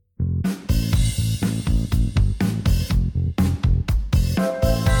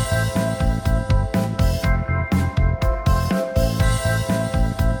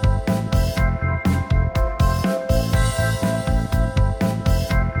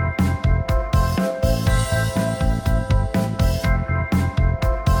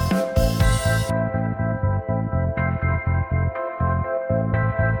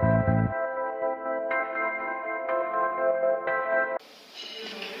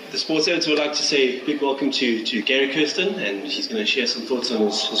The sports editor would like to say a big welcome to Gary Kirsten, and he's going to share some thoughts on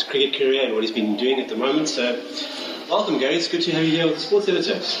his cricket career and what he's been doing at the moment. So, welcome, Gary. It's good to have you here with the sports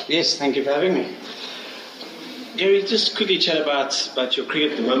editor. Yes, thank you for having me. Gary, just quickly chat about your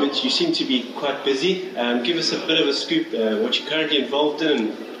cricket at the moment. You seem to be quite busy. Give us a bit of a scoop, what you're currently involved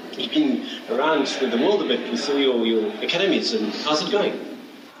in. You've been around the world a bit with all your academies, and how's it going?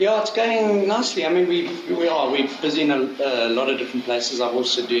 Yeah, it's going nicely. I mean, we're busy in a lot of different places. I'm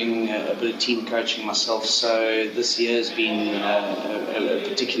also doing a bit of team coaching myself, so this year has been a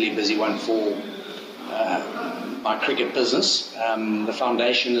particularly busy one for my cricket business, the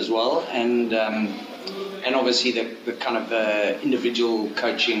foundation as well, and obviously the kind of individual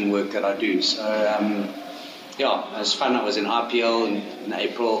coaching work that I do. So yeah, it was fun. I was in IPL in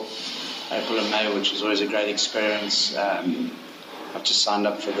April and May, which was always a great experience. I've just signed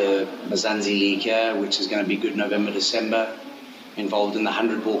up for the Mzansi League here, which is going to be good November, December. Involved in the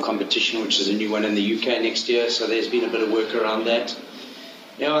 100-ball competition, which is a new one in the UK next year. So there's been a bit of work around that.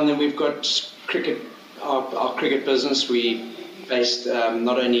 Yeah, and then we've got cricket, our cricket business. We based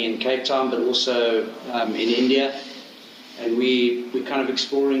not only in Cape Town but also in India, and we're kind of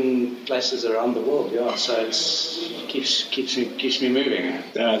exploring places around the world. Yeah, so it keeps me moving.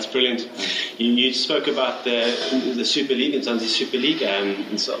 That's brilliant. You spoke about the Super League, Mzansi Super League, and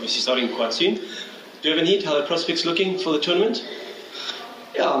it's obviously starting quite soon. Do you have any hint how the prospects looking for the tournament?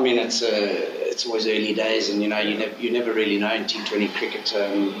 Yeah, I mean it's always early days, and you never really know in T20 cricket.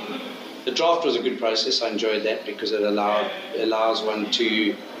 The draft was a good process. I enjoyed that because it allows one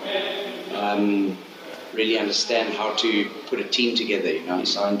to really understand how to put a team together.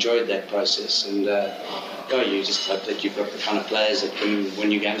 So I enjoyed that process, and you just hope that you've got the kind of players that can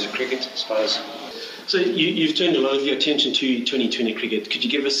win you games of cricket, I suppose. So you've turned a lot of your attention to 2020 cricket. Could you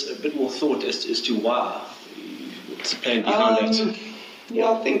give us a bit more thought as to why? What's the plan behind that?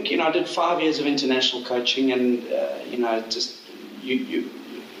 Yeah, I think I did 5 years of international coaching, and just you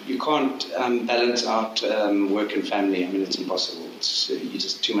can't balance out work and family. I mean, it's impossible. You're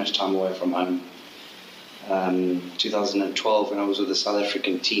just too much time away from home. 2012, when I was with the South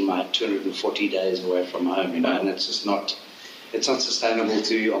African team, I had 240 days away from home, and it's just not sustainable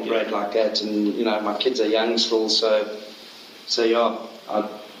to operate like that. And my kids are young still, so yeah, I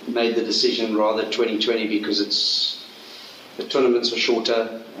made the decision rather 2020 because the tournaments are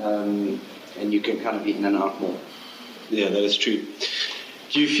shorter, and you can kind of be in and out more. Yeah, that is true.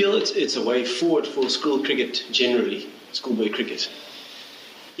 Do you feel it's a way forward for school cricket generally, schoolboy cricket?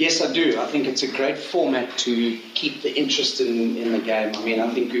 Yes, I do. I think it's a great format to keep the interest in the game. I mean,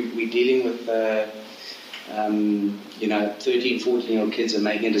 I think we're dealing with 13, 14-year-old kids are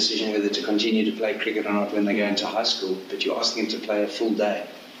making a decision whether to continue to play cricket or not when they go into high school, but you're asking them to play a full day.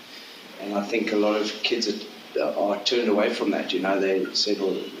 And I think a lot of kids are turned away from that. They said,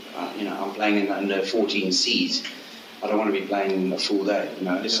 well, I'm playing in under 14 Cs. I don't want to be playing a full day.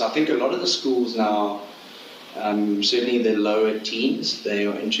 So I think a lot of the schools now, certainly the lower teens, they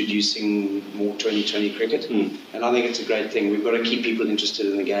are introducing more 2020 cricket, and I think it's a great thing. We've got to keep people interested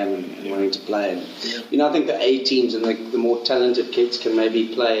in the game and wanting to play. And, I think the A teams and the more talented kids can maybe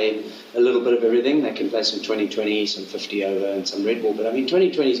play a little bit of everything. They can play some 2020, some 50 over, and some red ball. But I mean,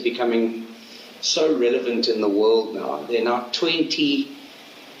 2020 is becoming so relevant in the world now. There are now 20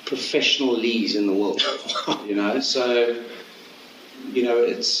 professional leagues in the world. So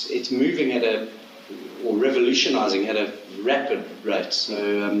it's moving at or revolutionising at a rapid rate. So,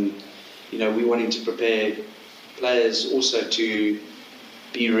 we're wanting to prepare players also to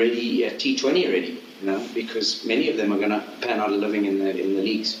be ready, T20 ready, because many of them are going to pan out a living in the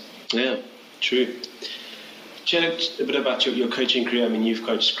leagues. Yeah, true. Chat a bit about your coaching career. I mean, you've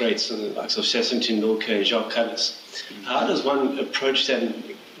coached greats in the likes of Sachin Tendulkar and Jacques Kallis. How does one approach that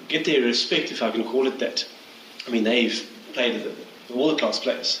and get their respect, if I can call it that? I mean, they've played all the class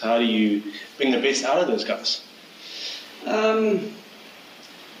players. How do you bring the best out of those guys? Yeah,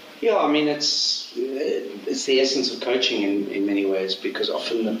 I mean, it's the essence of coaching in many ways, because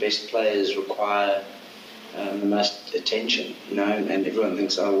often the best players require the most attention, and everyone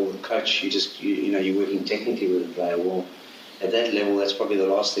thinks, oh, well, the coach, you're working technically with a player. Well, at that level, that's probably the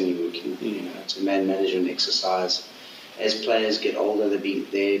last thing you're working. It's a man management exercise. As players get older,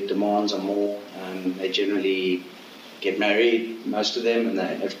 their demands are more. They generally get married, most of them, and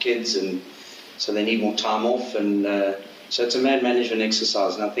they have kids, and so they need more time off, and so it's a man management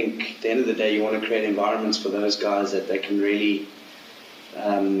exercise. And I think at the end of the day, you want to create environments for those guys that they can really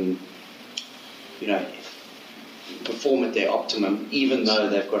perform at their optimum, even though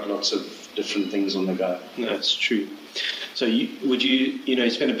they've got lots of different things on the go. That's true. So So you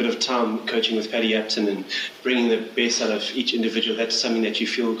spend a bit of time coaching with Paddy Upton and bringing the best out of each individual. That's something that you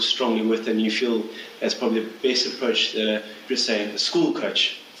feel strongly with, and you feel that's probably the best approach that a school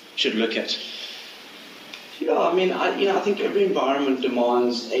coach should look at. Yeah, I mean, I think every environment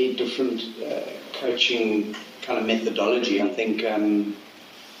demands a different coaching kind of methodology. I think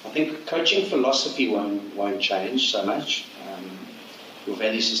coaching philosophy won't change so much. Your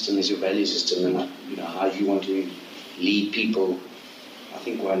value system is your value system, and how you want to lead people, I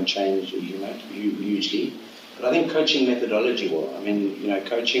think won't change hugely. But I think coaching methodology will. I mean,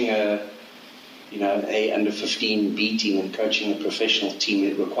 coaching a under 15 B team and coaching a professional team,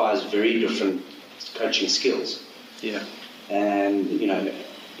 it requires very different coaching skills. Yeah. And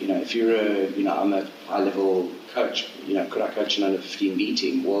if I'm a high level coach, could I coach an under 15 B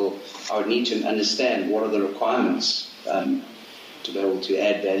team? Well, I would need to understand what are the requirements to be able to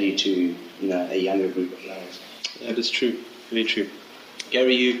add value to a younger group of players. That is true, very true.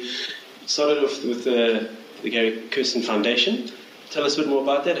 Gary, you started off with the Gary Kirsten Foundation. Tell us a bit more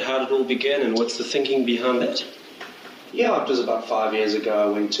about that. How did it all begin, and what's the thinking behind that? Yeah, it was about 5 years ago.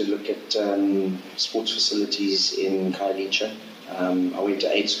 I went to look at sports facilities in Khayelitsha. I went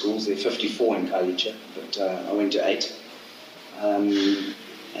to 8 schools. There are 54 in Khayelitsha, but I went to 8.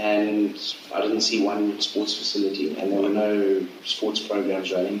 And I didn't see one sports facility, and there were no sports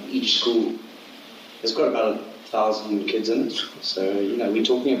programs running. Each school has got about 1,000 kids in it. So, we're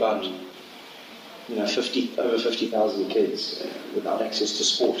talking about over 50,000 kids without access to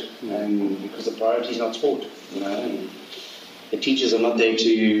sport, and because the priority is not sport. And the teachers are not there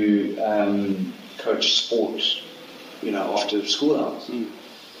to coach sport, after school hours.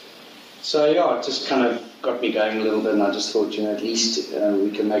 So it just kind of got me going a little bit, and I just thought, at least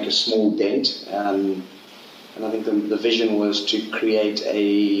we can make a small dent. And I think the vision was to create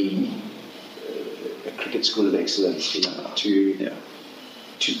a cricket school of excellence, to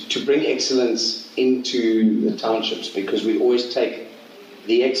bring excellence into the townships, because we always take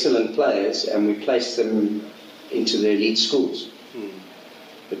the excellent players and we place them into the elite schools.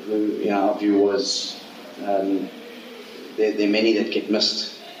 But our view was there are many that get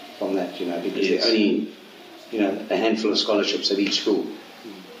missed from that, because there are only a handful of scholarships at each school.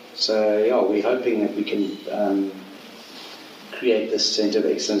 So we're hoping that we can create this centre of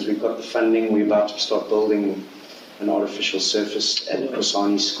excellence. We've got the funding. We're about to start building an artificial surface at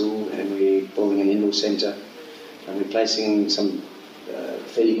Kosani School, and we're building an indoor centre, and we're placing some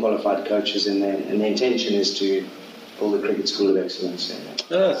fairly qualified coaches in there, and the intention is to build a cricket school of excellence.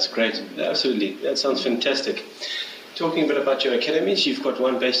 Oh, that's great. Absolutely. That sounds fantastic. Talking a bit about your academies, you've got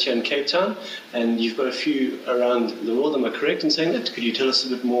one based here in Cape Town, and you've got a few around the world. Am I correct in saying that? Could you tell us a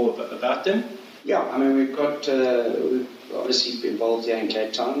bit more about them? Yeah, I mean, we've obviously involved here in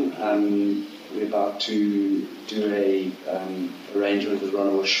Cape Town. We're about to do a arrangement with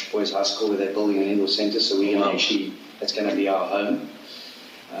Ronnebusch Boys High School where they're building an indoor centre, so that's going to be our home.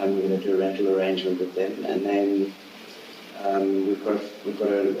 We're going to do a rental arrangement with them, and then we've got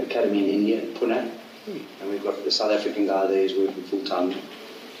an academy in India, in Pune, and we've got the South African guy there who's working full time.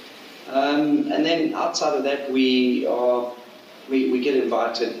 And then outside of that, we get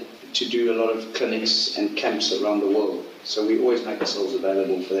invited to do a lot of clinics and camps around the world. So we always make ourselves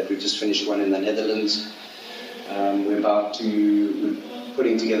available for that. We've just finished one in the Netherlands. We're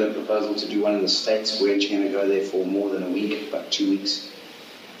putting together a proposal to do one in the States. We're actually going to go there for more than a week, about 2 weeks.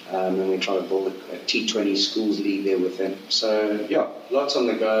 And we're trying to build a T20 schools league there with them. So, lots on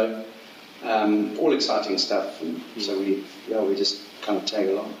the go. All exciting stuff. And so we just kind of tag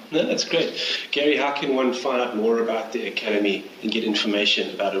along. No, that's great. Gary, how can one find out more about the academy and get information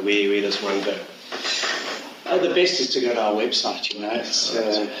about it? Where does one go? The best is to go to our website, It's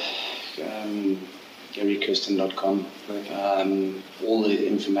GaryKirsten.com. All the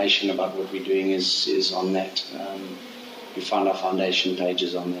information about what we're doing is on that. You find our foundation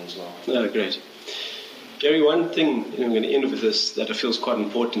pages on there as well. Oh, great. Gary, one thing, I'm going to end with this that I feel is quite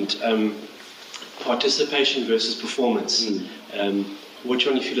important. Participation versus performance. Which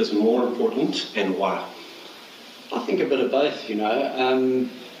one do you feel is more important and why? I think a bit of both,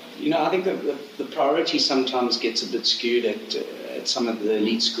 I think the priority sometimes gets a bit skewed at some of the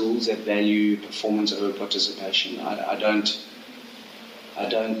elite schools that value performance over participation. I don't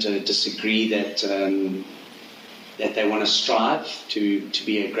disagree that they want to strive to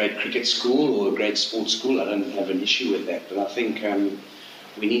be a great cricket school or a great sports school. I don't have an issue with that, but I think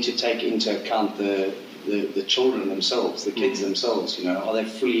we need to take into account the children themselves, the kids themselves. Are they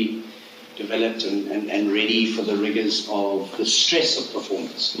fully developed and ready for the rigors of the stress of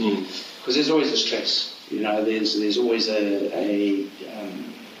performance? Because there's always a stress. There's always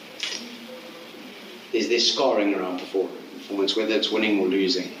there's scarring around performance, whether it's winning or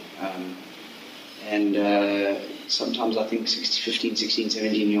losing. And sometimes I think 15, 16,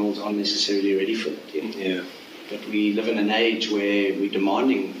 17-year-olds aren't necessarily ready for that yet. Yeah. But we live in an age where we're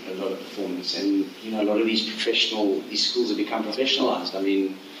demanding a lot of performance, and a lot of these schools have become professionalized. I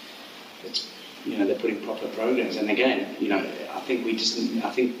mean, they're putting proper programs, and again, I think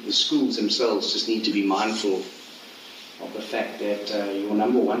the schools themselves just need to be mindful of the fact that your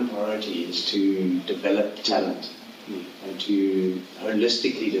number one priority is to develop talent and to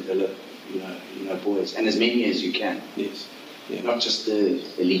holistically develop, boys, and as many as you can. Yes. Yeah. Not just the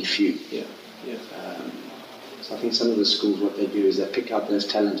elite few. Yeah. Yeah. So I think some of the schools, what they do is they pick out those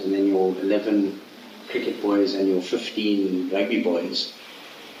talent, and then your 11 cricket boys and your 15 rugby boys,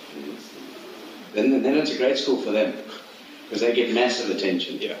 then it's a great school for them, because they get massive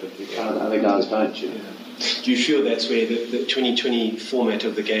attention. Yeah. But the kind of the other guys don't. Yeah. Do you feel that's where the 2020 format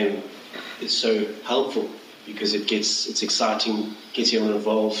of the game is so helpful, because it's exciting, gets everyone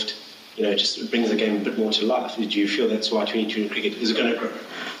involved, just brings the game a bit more to life? Do you feel that's why 2020 cricket is going to grow?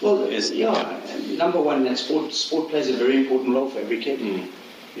 Well, number one, that sport plays a very important role for every kid.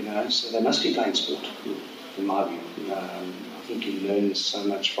 So they must be playing sport, in my view. I think you learn so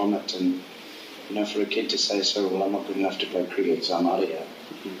much from it, and for a kid to say, well, I'm not good enough to play cricket, so I'm out of here.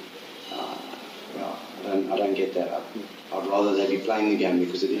 I don't get that. I'd rather they be playing the game,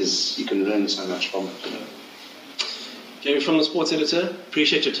 because you can learn so much from it. Gary, from the sports editor,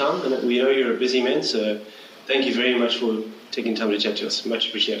 appreciate your time, and we know you're a busy man, so thank you very much for taking time to chat to us. Much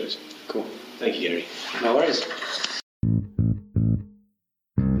appreciated. Cool. Thank you, Gary. No worries.